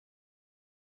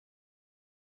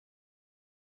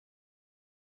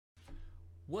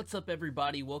What's up,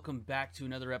 everybody? Welcome back to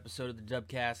another episode of the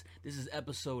Dubcast. This is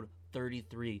episode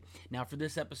 33. Now, for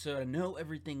this episode, I know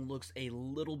everything looks a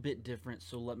little bit different,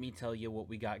 so let me tell you what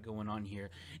we got going on here.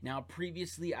 Now,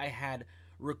 previously, I had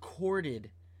recorded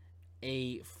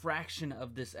a fraction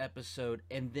of this episode,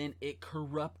 and then it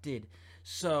corrupted.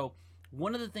 So,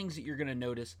 one of the things that you're going to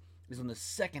notice is on the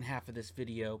second half of this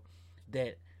video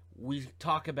that we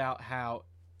talk about how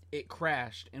it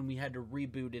crashed and we had to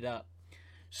reboot it up.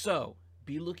 So,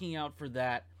 be looking out for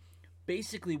that.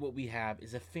 Basically, what we have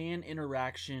is a fan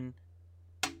interaction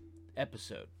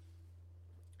episode.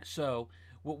 So,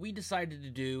 what we decided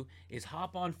to do is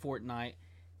hop on Fortnite,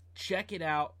 check it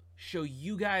out, show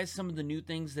you guys some of the new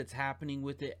things that's happening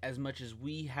with it as much as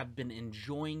we have been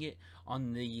enjoying it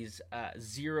on these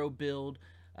zero build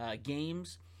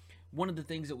games. One of the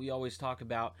things that we always talk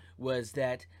about was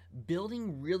that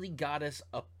building really got us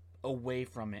away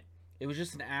from it. It was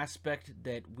just an aspect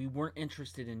that we weren't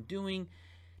interested in doing,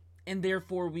 and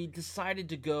therefore we decided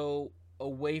to go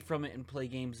away from it and play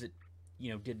games that,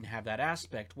 didn't have that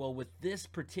aspect. Well, with this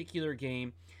particular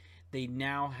game, they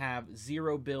now have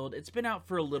zero build. It's been out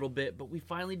for a little bit, but we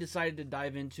finally decided to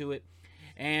dive into it,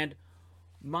 and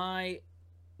my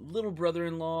little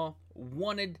brother-in-law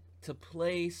wanted to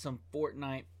play some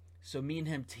Fortnite, so me and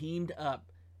him teamed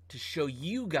up to show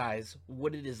you guys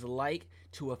what it is like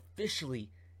to officially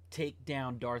take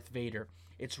down Darth Vader.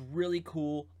 It's really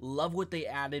cool. Love what they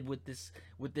added with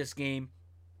this game.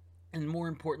 And more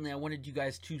importantly, I wanted you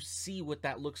guys to see what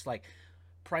that looks like.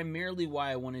 Primarily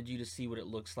why I wanted you to see what it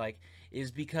looks like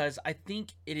is because I think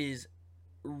it is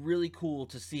really cool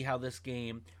to see how this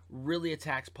game really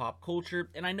attacks pop culture.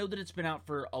 And I know that it's been out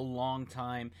for a long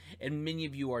time, and many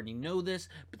of you already know this,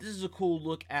 but this is a cool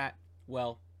look at,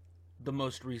 well, the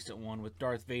most recent one with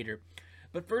Darth Vader.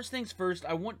 But first things first,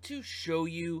 I want to show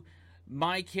you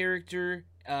my character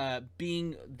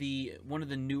being one of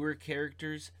the newer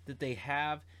characters that they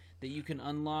have that you can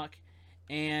unlock,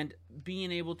 and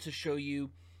being able to show you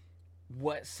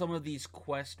what some of these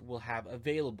quests will have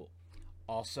available.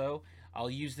 Also, I'll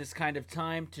use this kind of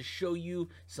time to show you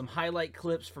some highlight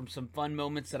clips from some fun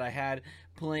moments that I had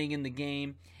playing in the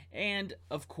game, and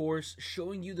of course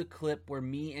showing you the clip where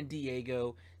me and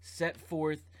Diego set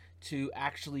forth to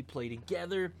actually play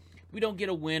together. We don't get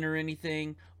a win or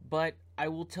anything, but I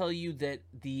will tell you that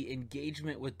the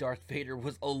engagement with Darth Vader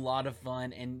was a lot of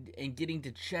fun, and getting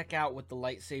to check out what the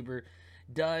lightsaber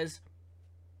does.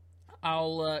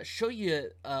 I'll show you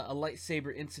a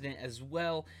lightsaber incident as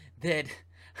well that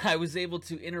I was able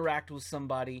to interact with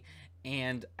somebody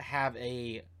and have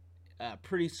a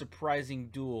pretty surprising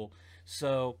duel.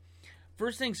 So,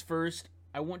 first things first,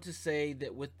 I want to say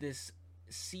that with this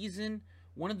season,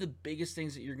 one of the biggest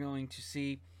things that you're going to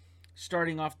see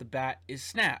starting off the bat is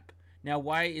Snap. Now,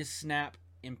 why is Snap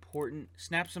important?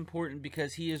 Snap's important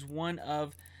because he is one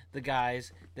of the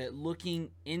guys that,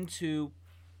 looking into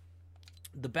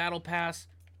the Battle Pass,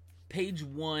 page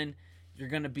 1, you're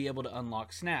going to be able to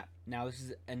unlock Snap. Now, this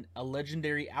is a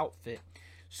legendary outfit.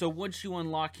 So once you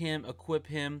unlock him, equip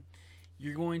him,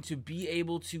 you're going to be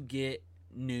able to get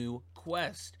new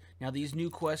quests. Now, these new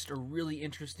quests are really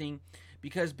interesting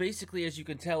because basically, as you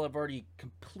can tell, I've already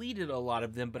completed a lot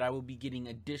of them, but I will be getting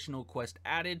additional quests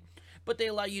added. But they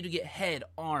allow you to get head,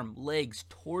 arm, legs,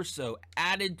 torso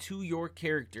added to your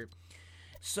character.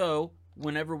 So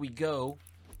whenever we go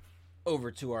over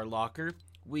to our locker,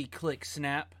 we click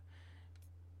Snap,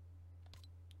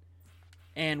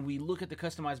 and we look at the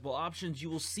customizable options.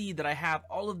 You will see that I have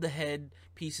all of the head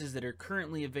pieces that are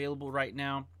currently available right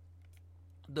now.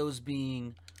 Those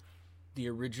being the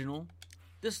original,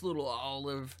 this little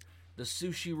olive, the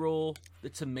sushi roll, the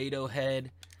tomato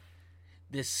head,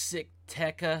 this sick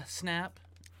Tekka Snap,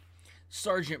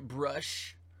 Sergeant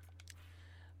Brush,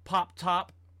 Pop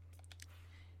Top,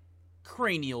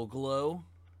 Cranial Glow.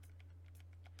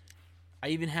 I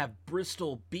even have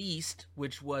Bristol Beast,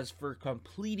 which was for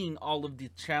completing all of the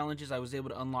challenges. I was able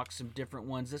to unlock some different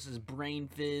ones. This is Brain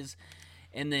Fizz,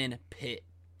 and then Pit.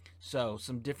 So,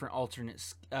 some different alternate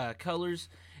colors.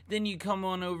 Then you come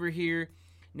on over here.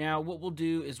 Now, what we'll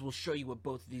do is we'll show you what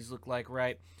both of these look like,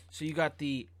 right? So, you got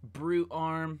the Brute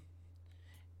Arm.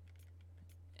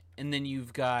 And then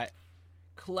you've got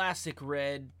Classic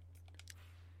Red,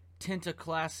 Tenta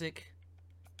Classic,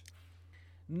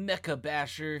 Mecha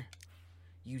Basher,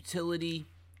 Utility,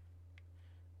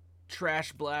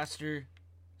 Trash Blaster,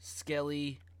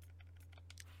 Skelly,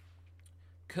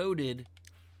 Coded,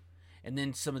 and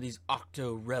then some of these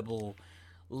Octo Rebel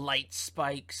Light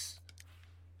Spikes,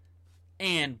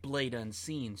 and Blade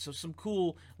Unseen. So some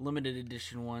cool limited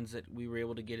edition ones that we were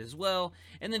able to get as well.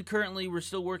 And then currently we're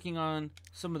still working on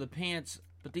some of the pants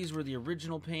But these were the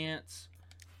original pants,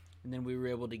 and then we were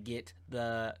able to get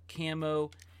the camo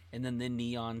and then the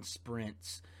neon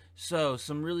sprints. So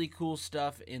some really cool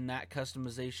stuff in that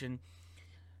customization.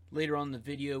 Later on in the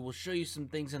video, we'll show you some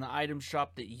things in the item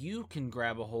shop that you can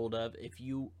grab a hold of if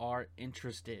you are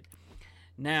interested.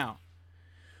 Now,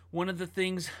 one of the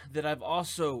things that I've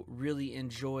also really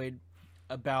enjoyed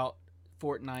about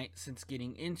Fortnite since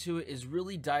getting into it is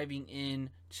really diving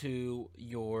into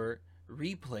your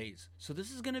replays. So this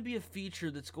is going to be a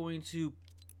feature that's going to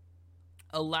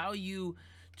allow you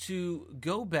to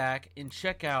go back and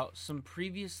check out some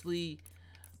previous gameplay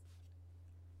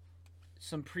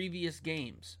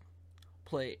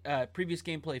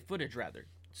footage rather.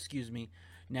 Excuse me.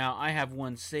 Now I have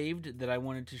one saved that I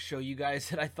wanted to show you guys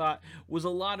that I thought was a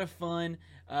lot of fun.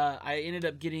 I ended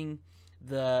up getting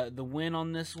the win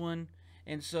on this one,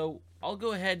 and so I'll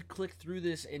go ahead, click through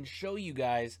this, and show you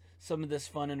guys some of this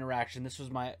fun interaction. This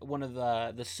was one of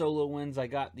the solo wins I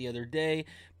got the other day,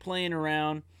 playing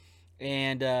around,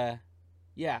 and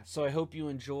yeah, so I hope you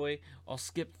enjoy. I'll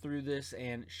skip through this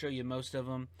and show you most of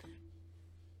them.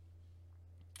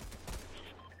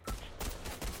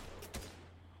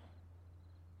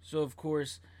 So of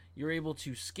course, you're able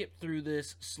to skip through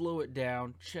this, slow it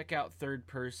down, check out third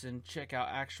person, check out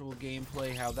actual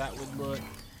gameplay, how that would look.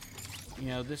 You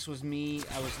know, this was me.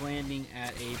 I was landing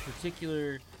at a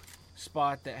particular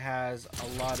spot that has a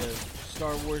lot of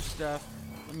Star Wars stuff.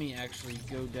 Let me actually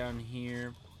go down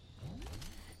here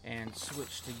and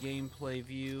switch to gameplay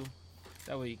view.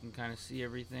 That way you can kind of see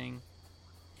everything.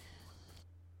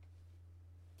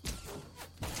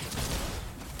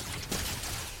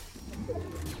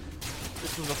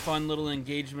 This was a fun little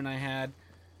engagement I had,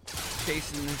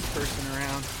 chasing this person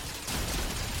around.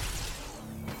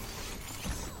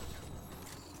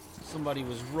 Somebody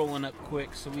was rolling up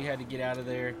quick, so we had to get out of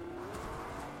there.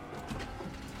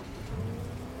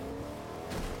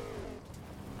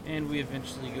 And we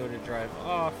eventually go to drive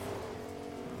off,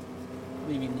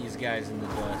 leaving these guys in the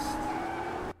dust.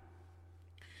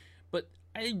 But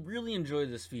I really enjoy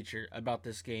this feature about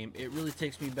this game. It really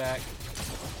takes me back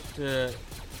to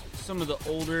some of the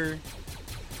older,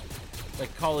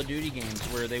 like, Call of Duty games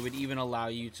where they would even allow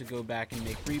you to go back and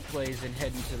make replays and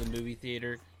head into the movie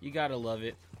theater. You gotta love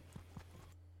it.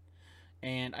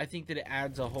 And I think that it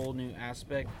adds a whole new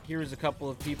aspect. Here's a couple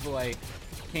of people I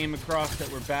came across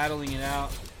that were battling it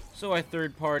out, so I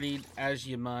third-partied, as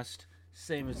you must.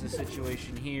 Same as the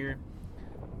situation here.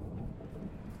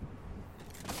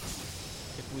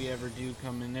 If we ever do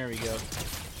come in, there we go.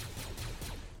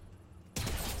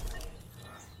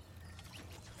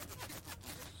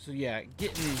 So yeah,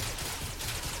 getting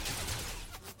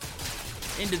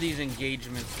into these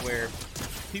engagements where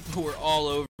people were all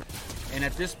over. And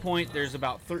at this point, there's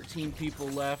about 13 people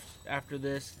left after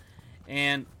this.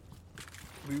 And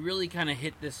we really kind of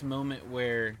hit this moment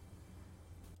where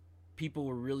people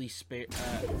were really sparse,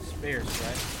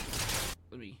 right?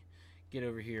 Let me get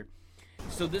over here.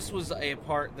 So this was a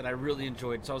part that I really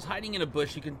enjoyed. So I was hiding in a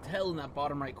bush. You can tell in that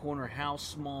bottom right corner how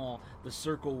small the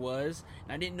circle was.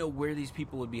 And I didn't know where these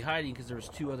people would be hiding because there was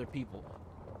 2 other people.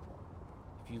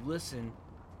 If you listen,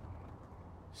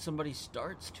 somebody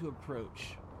starts to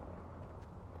approach.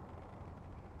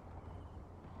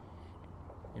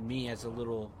 And me as a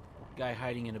little guy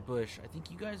hiding in a bush, I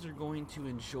think you guys are going to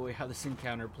enjoy how this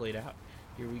encounter played out.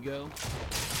 Here we go.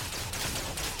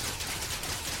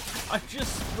 I'm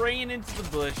just spraying into the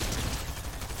bush.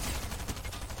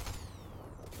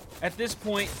 At this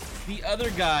point, the other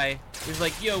guy is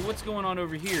like, yo, what's going on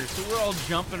over here? So we're all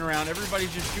jumping around.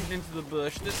 Everybody's just shooting into the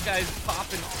bush. This guy's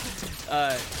popping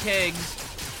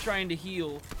kegs, trying to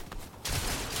heal.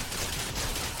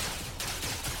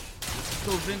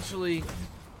 So eventually,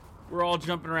 we're all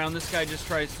jumping around. This guy just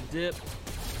tries to dip.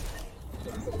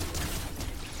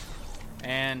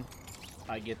 And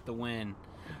I get the win.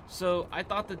 So I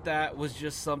thought that that was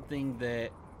just something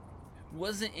that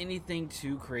wasn't anything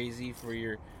too crazy for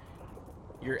your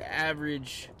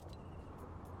average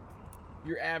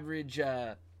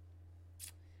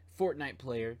Fortnite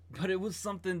player, but it was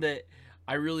something that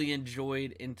I really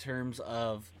enjoyed in terms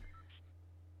of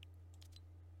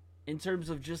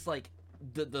just like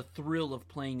the thrill of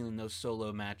playing in those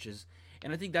solo matches.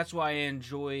 And I think that's why I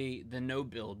enjoy the no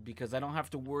build, because I don't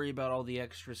have to worry about all the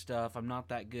extra stuff. I'm not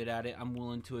that good at it. I'm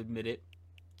willing to admit it.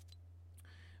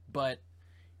 But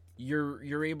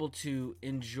you're able to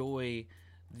enjoy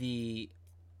the,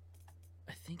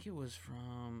 I think it was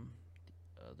from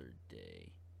the other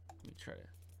day. Let me try to.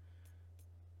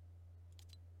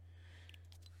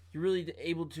 You're really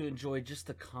able to enjoy just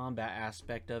the combat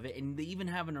aspect of it. And they even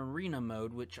have an arena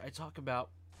mode, which I talk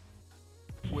about,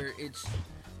 where it's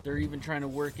They're even trying to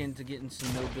work into getting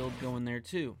some no build going there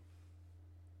too.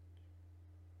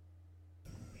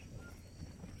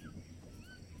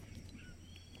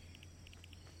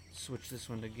 Switch this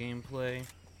one to gameplay.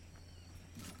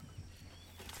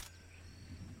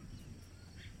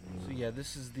 So yeah,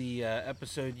 this is the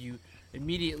episode you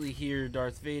immediately hear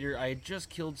Darth Vader. I had just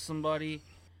killed somebody.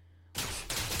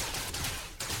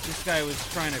 This guy was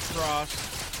trying to cross.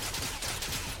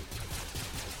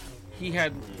 He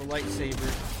had the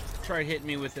lightsaber. Tried hitting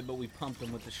me with it, but we pumped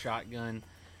him with the shotgun.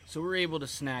 So we're able to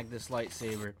snag this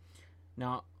lightsaber.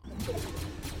 Now,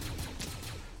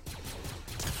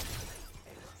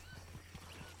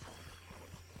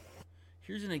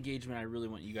 here's an engagement I really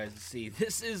want you guys to see.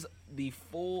 This is the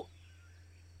full,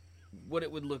 what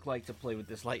it would look like to play with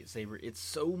this lightsaber. It's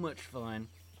so much fun.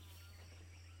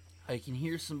 I can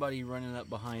hear somebody running up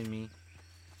behind me.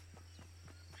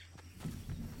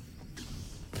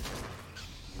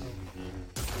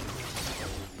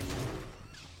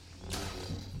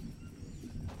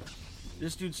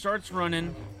 This dude starts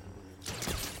running.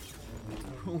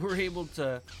 We're able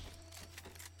to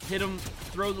hit him,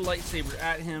 throw the lightsaber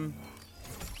at him.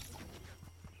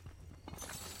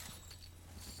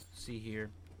 See here.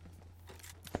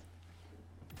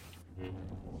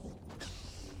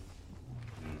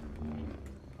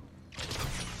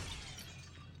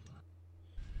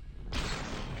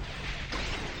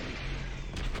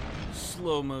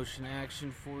 Slow motion action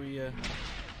for you.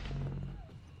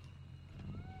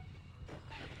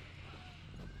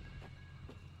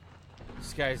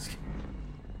 This guy's...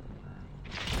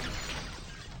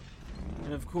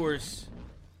 And of course...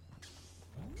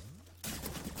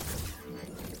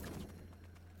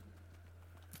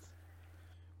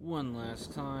 One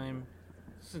last time,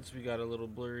 since we got a little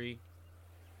blurry.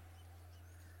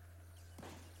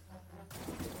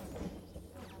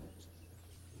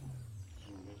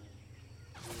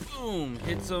 Boom!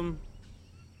 Hits him.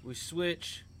 We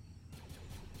switch.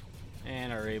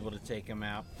 And are able to take him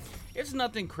out. It's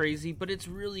nothing crazy, but it's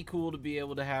really cool to be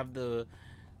able to have the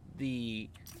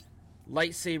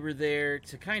lightsaber there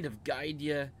to kind of guide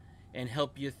you and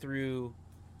help you through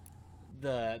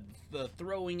the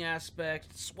throwing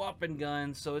aspect, swapping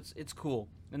guns. So it's cool.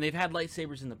 And they've had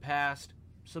lightsabers in the past.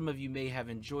 Some of you may have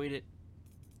enjoyed it,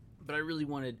 but I really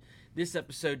wanted this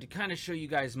episode to kind of show you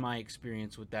guys my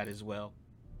experience with that as well.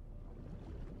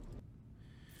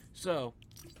 So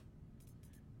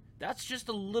that's just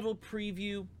a little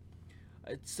preview.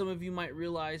 Some of you might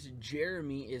realize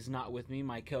Jeremy is not with me,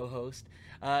 my co-host.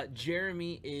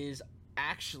 Jeremy is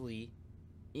actually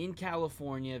in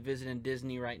California visiting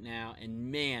Disney right now,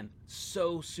 and man,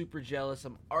 so super jealous.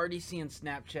 I'm already seeing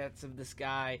Snapchats of this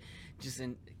guy just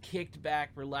kicked back,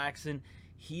 relaxing.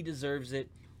 He deserves it.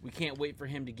 We can't wait for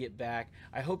him to get back.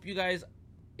 I hope you guys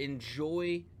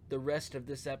enjoy the rest of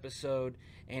this episode,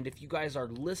 and if you guys are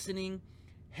listening,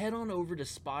 head on over to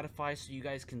Spotify so you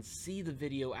guys can see the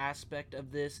video aspect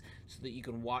of this so that you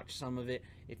can watch some of it,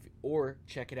 or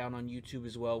check it out on YouTube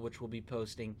as well, which we'll be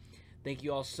posting. Thank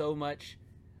you all so much.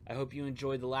 I hope you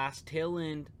enjoy the last tail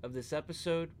end of this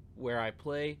episode where I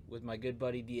play with my good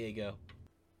buddy Diego.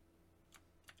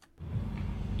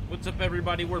 What's up,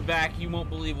 everybody? We're back. You won't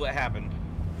believe what happened.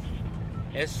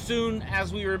 As soon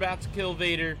as we were about to kill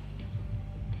Vader,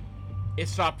 it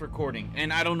stopped recording.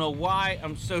 And I don't know why.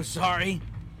 I'm so sorry.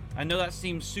 I know that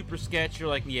seems super sketch. You're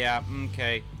like, yeah,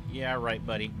 okay. Yeah, right,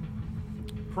 buddy.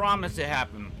 Promise it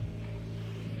happened.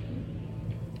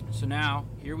 So now,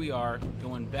 here we are,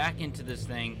 going back into this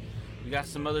thing. We got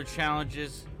some other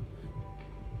challenges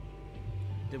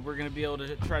that we're going to be able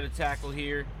to try to tackle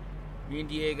here. Me and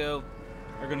Diego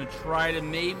are going to try to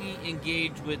maybe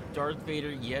engage with Darth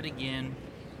Vader yet again,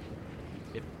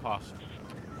 if possible.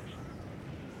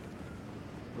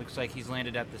 Looks like he's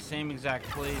landed at the same exact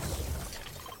place.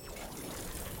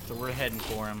 So we're heading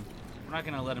for him. We're not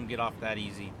going to let him get off that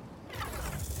easy.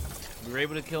 We were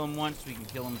able to kill him once, we can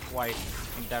kill him twice.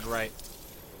 Ain't that right?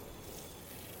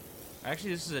 Actually,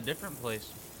 this is a different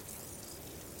place.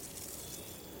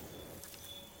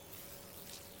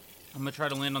 I'm gonna try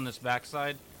to land on this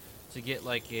backside to get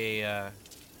like a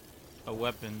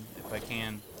weapon if I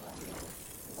can.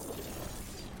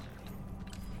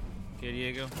 Okay,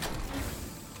 Diego.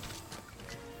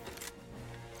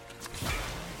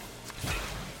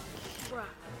 Bruh,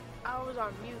 I was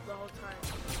on mute the whole time.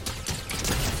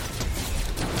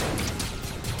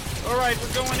 Alright,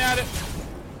 we're going at it.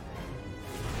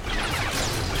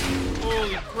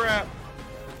 Holy crap.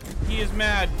 He is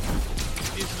mad.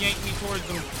 He just yanked me towards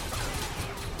him.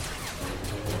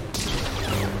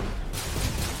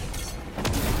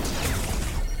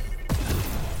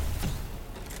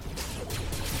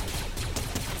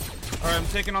 Alright,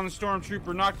 I'm taking on the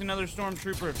stormtrooper. Knocked another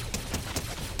stormtrooper.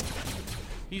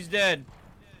 He's dead.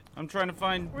 I'm trying to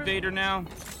find Vader now.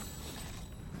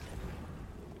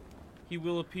 He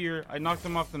will appear. I knocked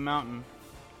him off the mountain.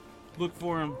 Look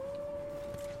for him.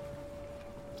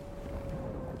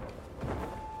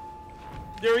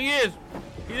 There he is.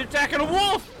 He's attacking a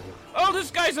wolf. Oh,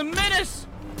 this guy's a menace.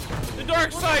 The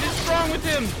dark side is strong with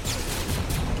him.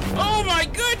 Oh my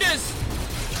goodness.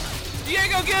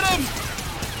 Diego, get him.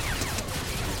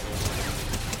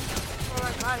 Oh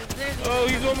my god, it's there. Oh,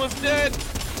 he's almost dead.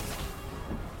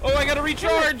 Oh, I gotta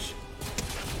recharge.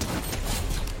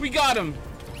 We got him.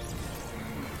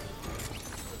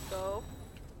 Let's go.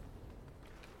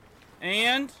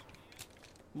 And,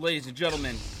 ladies and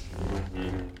gentlemen,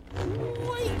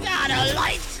 we got a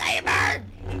lightsaber!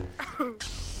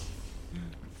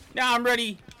 Now I'm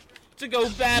ready to go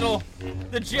battle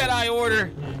the Jedi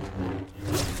Order.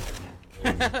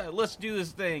 Let's do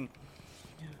this thing.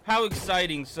 How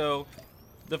exciting. So,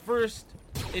 the first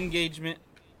engagement...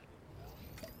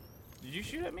 Did you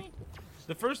shoot at me?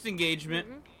 The first engagement,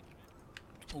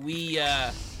 we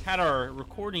had our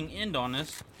recording end on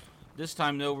us. This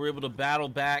time, though, we're able to battle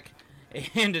back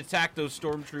and attack those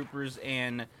stormtroopers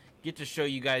and get to show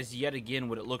you guys yet again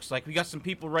what it looks like. We got some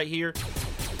people right here.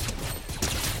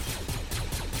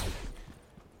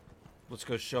 Let's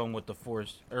go show them what the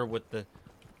Force, or what the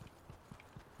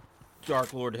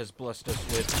Dark Lord has blessed us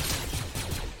with.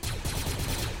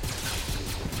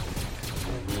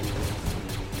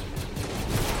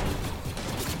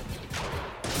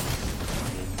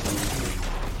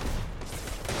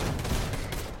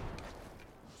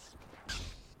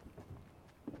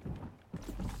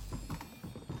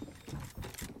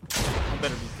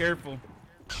 Better be careful.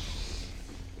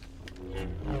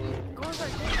 Go inside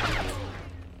there.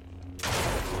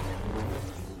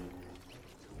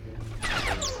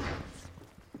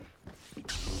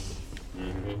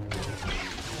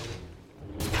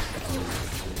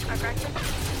 I cracked him.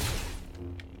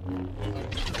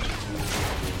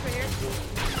 Right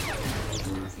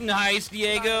here. Nice,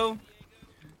 Diego.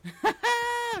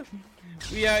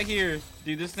 We out here.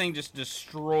 Dude, this thing just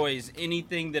destroys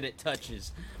anything that it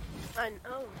touches. I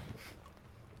know.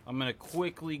 I'm gonna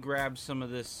quickly grab some of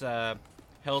this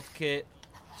health kit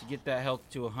to get that health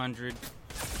to 100.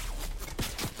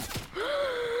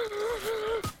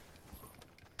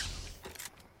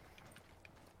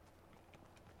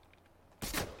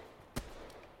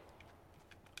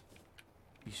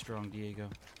 Be strong, Diego.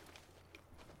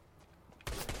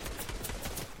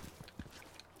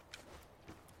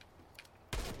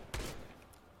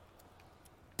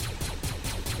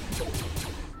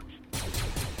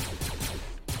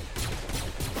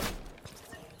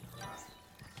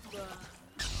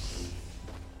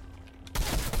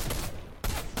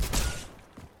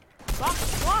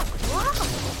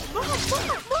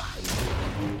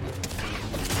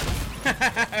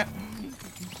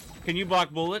 Can you block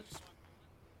bullets?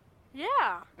 Yeah.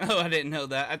 Oh, I didn't know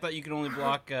that. I thought you could only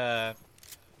block the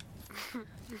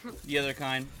other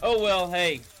kind. Oh well,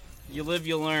 hey, you live,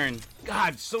 you learn.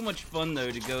 God, so much fun though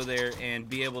to go there and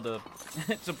be able to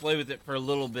to play with it for a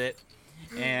little bit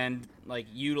and like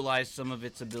utilize some of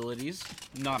its abilities.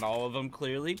 Not all of them,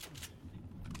 clearly,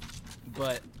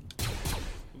 but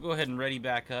we'll go ahead and ready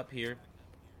back up here,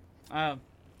 and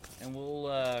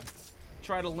we'll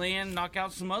try to land, knock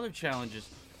out some other challenges.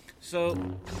 So,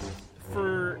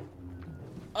 for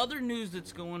other news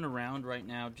that's going around right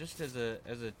now, just as a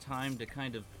time to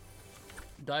kind of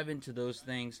dive into those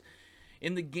things,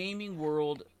 in the gaming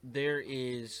world, there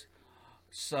is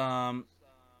some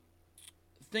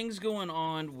things going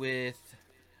on with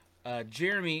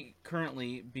Jeremy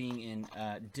currently being in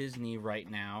Disney right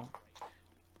now.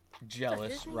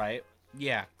 Jealous, right?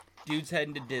 Yeah, dude's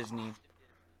heading to Disney.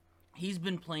 He's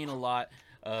been playing a lot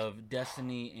of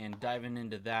Destiny and diving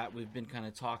into that. We've been kind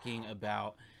of talking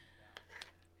about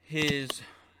his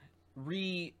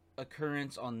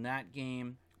reoccurrence on that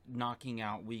game, knocking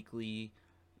out weekly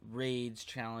raids,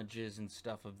 challenges, and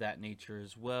stuff of that nature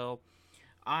as well.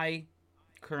 I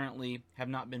currently have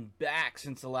not been back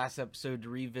since the last episode to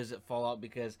revisit Fallout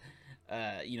because,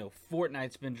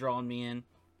 Fortnite's been drawing me in.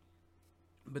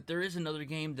 But there is another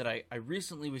game that I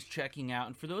recently was checking out,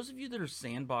 and for those of you that are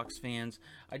Sandbox fans,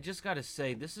 I just got to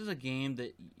say, this is a game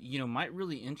that, might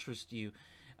really interest you.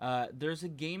 There's a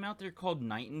game out there called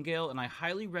Nightingale, and I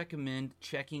highly recommend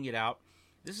checking it out.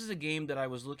 This is a game that I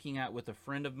was looking at with a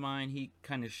friend of mine. He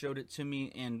kind of showed it to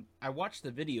me, and I watched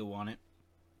the video on it.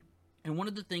 And one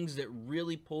of the things that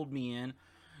really pulled me in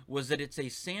was that it's a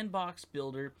sandbox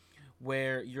builder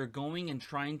where you're going and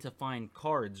trying to find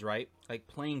cards, right? Like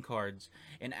playing cards.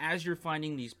 And as you're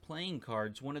finding these playing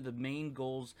cards, one of the main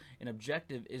goals and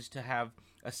objective is to have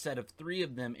a set of 3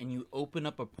 of them, and you open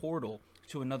up a portal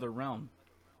to another realm.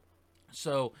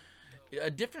 So,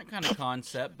 a different kind of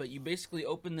concept, but you basically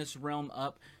open this realm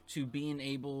up to being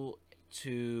able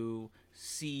to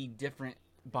see different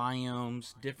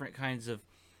biomes, different kinds of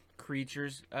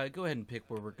creatures. Go ahead and pick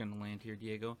where we're going to land here,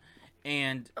 Diego.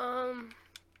 And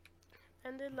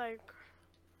then like,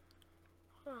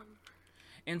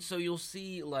 and so you'll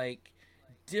see like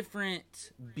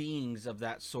different beings of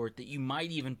that sort that you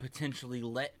might even potentially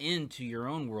let into your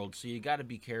own world. So you got to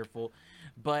be careful.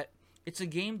 But it's a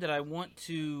game that I want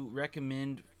to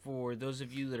recommend for those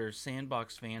of you that are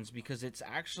Sandbox fans, because it's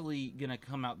actually going to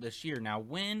come out this year. Now,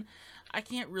 when? I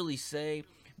can't really say,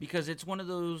 because it's one of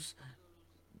those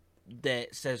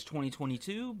that says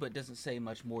 2022, but doesn't say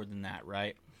much more than that,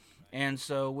 right? And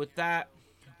so with that,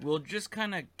 we'll just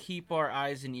kind of keep our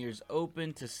eyes and ears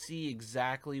open to see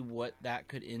exactly what that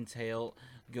could entail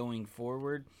going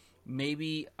forward.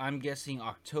 Maybe, I'm guessing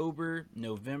October,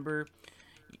 November,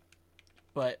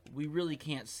 but we really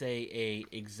can't say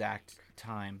a exact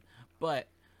time. But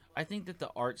I think that the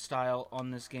art style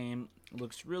on this game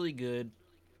looks really good,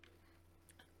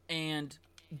 and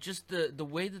just the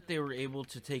way that they were able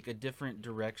to take a different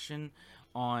direction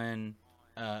on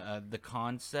the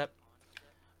concept,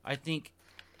 I think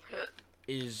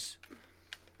is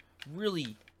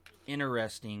really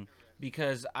interesting,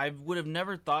 because I would have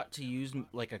never thought to use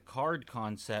like a card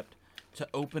concept to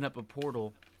open up a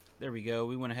portal. There we go.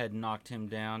 We went ahead and knocked him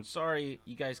down. Sorry,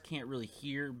 you guys can't really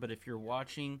hear, but if you're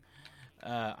watching,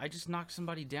 I just knocked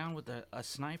somebody down with a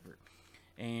sniper.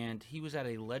 And he was at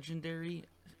a legendary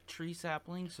tree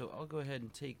sapling, so I'll go ahead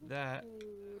and take that.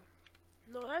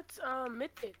 No, that's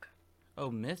mythic. Oh,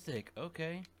 mythic.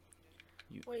 Okay.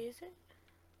 Wait, is it?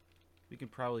 We can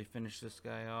probably finish this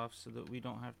guy off so that we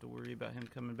don't have to worry about him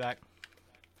coming back.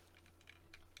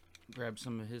 Grab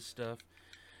some of his stuff.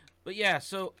 But yeah,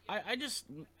 so I just...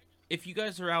 If you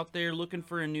guys are out there looking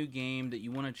for a new game that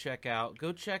you want to check out,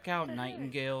 go check out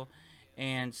Nightingale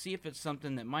and see if it's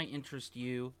something that might interest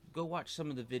you. Go watch some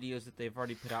of the videos that they've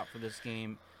already put out for this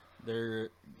game. They're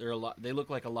a lot. They look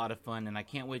like a lot of fun, and I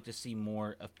can't wait to see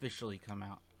more officially come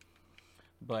out.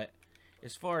 But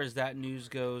as far as that news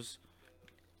goes,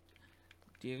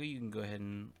 Diego, you can go ahead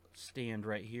and stand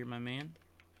right here, my man.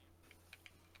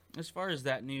 As far as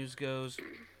that news goes,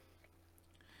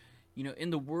 you know, in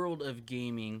the world of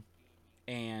gaming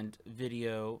and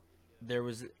video, there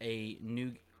was a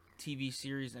new TV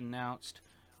series announced,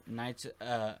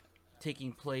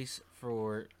 taking place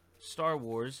for Star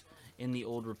Wars in the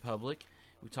Old Republic.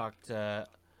 We talked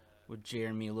with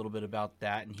Jeremy a little bit about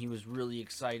that, and he was really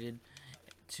excited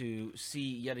to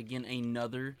see yet again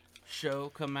another show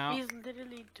come out. He's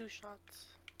literally 2 shots.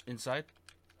 Inside?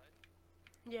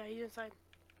 Yeah, he's inside.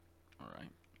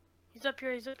 Alright. He's up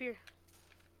here, he's up here.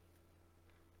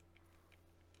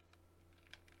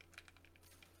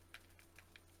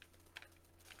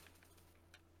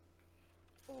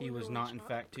 He was not, in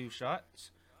fact, 2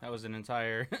 shots. That was an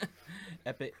entire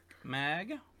epic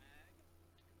mag.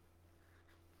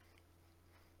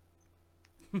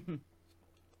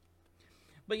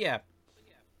 But yeah.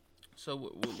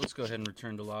 So let's go ahead and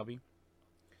return to lobby.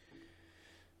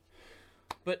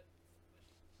 But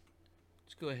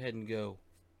let's go ahead and go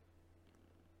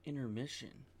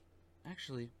intermission.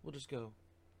 Actually, we'll just go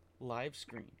live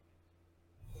screen.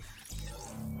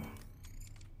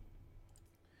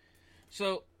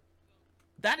 So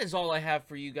that is all I have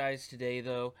for you guys today,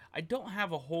 though. I don't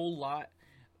have a whole lot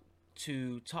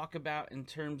to talk about in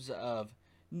terms of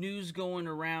news going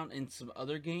around in some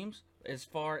other games. As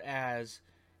far as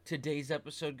today's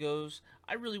episode goes,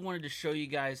 I really wanted to show you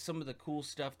guys some of the cool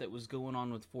stuff that was going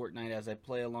on with Fortnite as I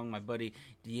play along my buddy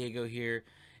Diego here.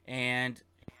 And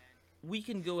we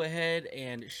can go ahead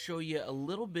and show you a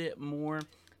little bit more.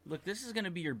 Look, this is going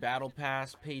to be your Battle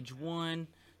Pass, page 1.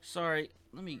 Sorry,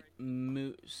 let me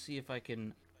see if I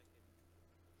can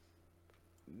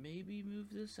maybe move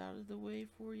this out of the way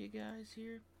for you guys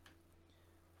here.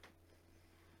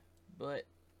 But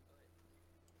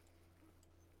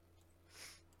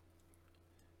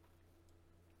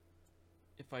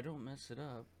if I don't mess it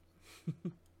up.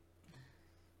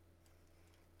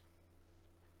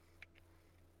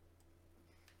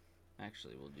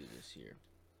 Actually, we'll do this here.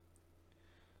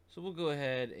 So we'll go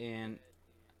ahead and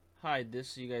hide this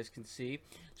so you guys can see.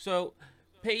 So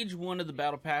page 1 of the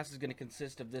Battle Pass is going to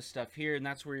consist of this stuff here, and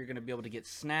that's where you're going to be able to get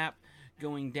Snap,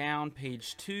 Going down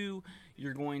page 2,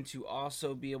 you're going to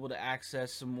also be able to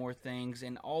access some more things,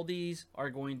 and all these are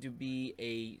going to be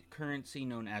a currency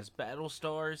known as battle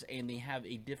stars, and they have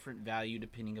a different value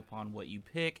depending upon what you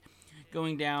pick.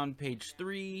 Going down page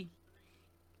 3,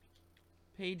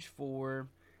 page 4,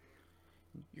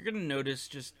 you're going to notice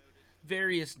just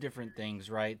various different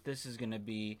things, right? This is going to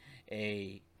be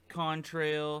a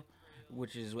contrail,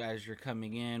 which is as you're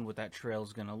coming in, what that trail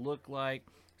is going to look like.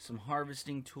 Some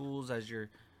harvesting tools as you're,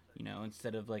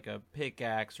 instead of like a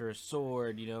pickaxe or a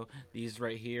sword, these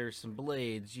right here, some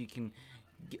blades. You can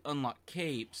unlock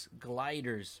capes,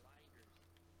 gliders.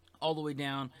 All the way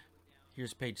down,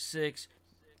 here's page 6.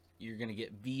 You're going to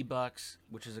get V-Bucks,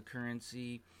 which is a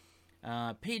currency.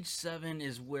 Page 7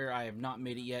 is where I have not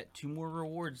made it yet. 2 more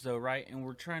rewards though, right? And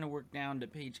we're trying to work down to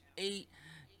page 8,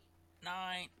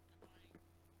 9,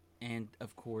 and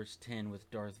of course 10 with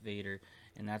Darth Vader.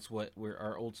 And that's what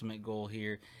our ultimate goal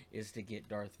here is, to get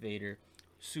Darth Vader.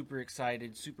 Super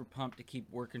excited, super pumped to keep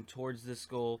working towards this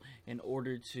goal in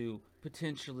order to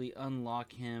potentially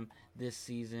unlock him this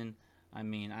season. I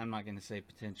mean, I'm not going to say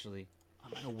potentially.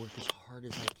 I'm going to work as hard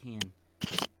as I can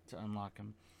to unlock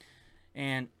him.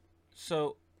 And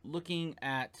so, looking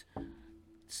at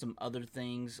some other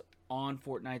things on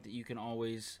Fortnite that you can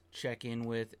always check in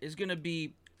with is going to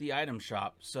be the item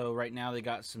shop. So right now they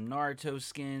got some Naruto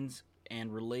skins and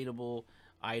relatable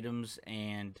items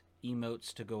and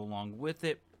emotes to go along with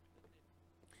it.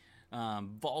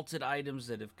 Vaulted items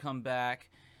that have come back.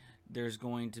 There's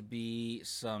going to be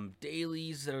some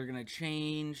dailies that are going to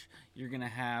change. You're going to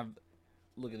have,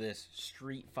 look at this,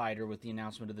 Street Fighter with the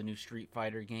announcement of the new Street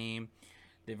Fighter game.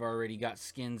 They've already got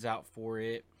skins out for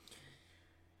it.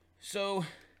 So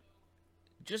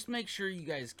just make sure you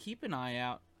guys keep an eye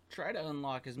out. Try to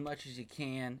unlock as much as you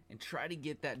can and try to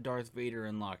get that Darth Vader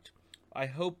unlocked. I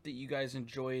hope that you guys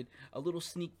enjoyed a little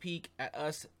sneak peek at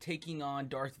us taking on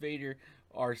Darth Vader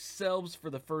ourselves for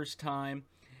the first time.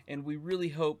 And we really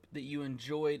hope that you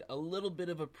enjoyed a little bit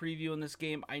of a preview in this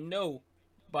game. I know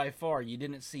by far you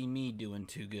didn't see me doing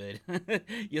too good.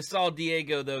 You saw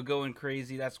Diego though going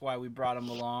crazy. That's why we brought him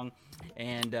along,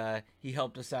 and he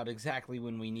helped us out exactly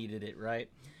when we needed it, right?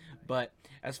 But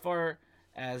as far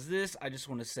as this, I just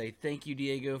want to say thank you,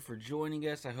 Diego, for joining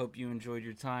us. I hope you enjoyed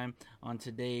your time on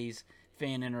today's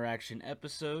fan interaction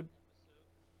episode.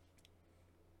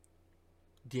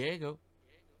 Diego.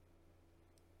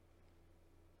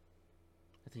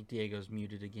 I think Diego's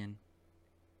muted again.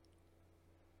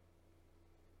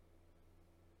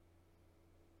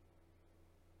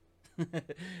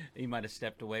 He might have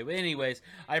stepped away. But anyways,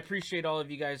 I appreciate all of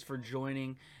you guys for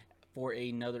joining for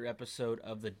another episode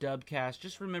of the Dubcast.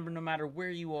 Just remember, no matter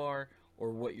where you are or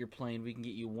what you're playing, we can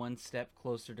get you one step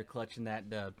closer to clutching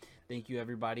that dub. Thank you,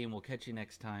 everybody, and we'll catch you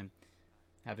next time.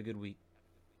 Have a good week.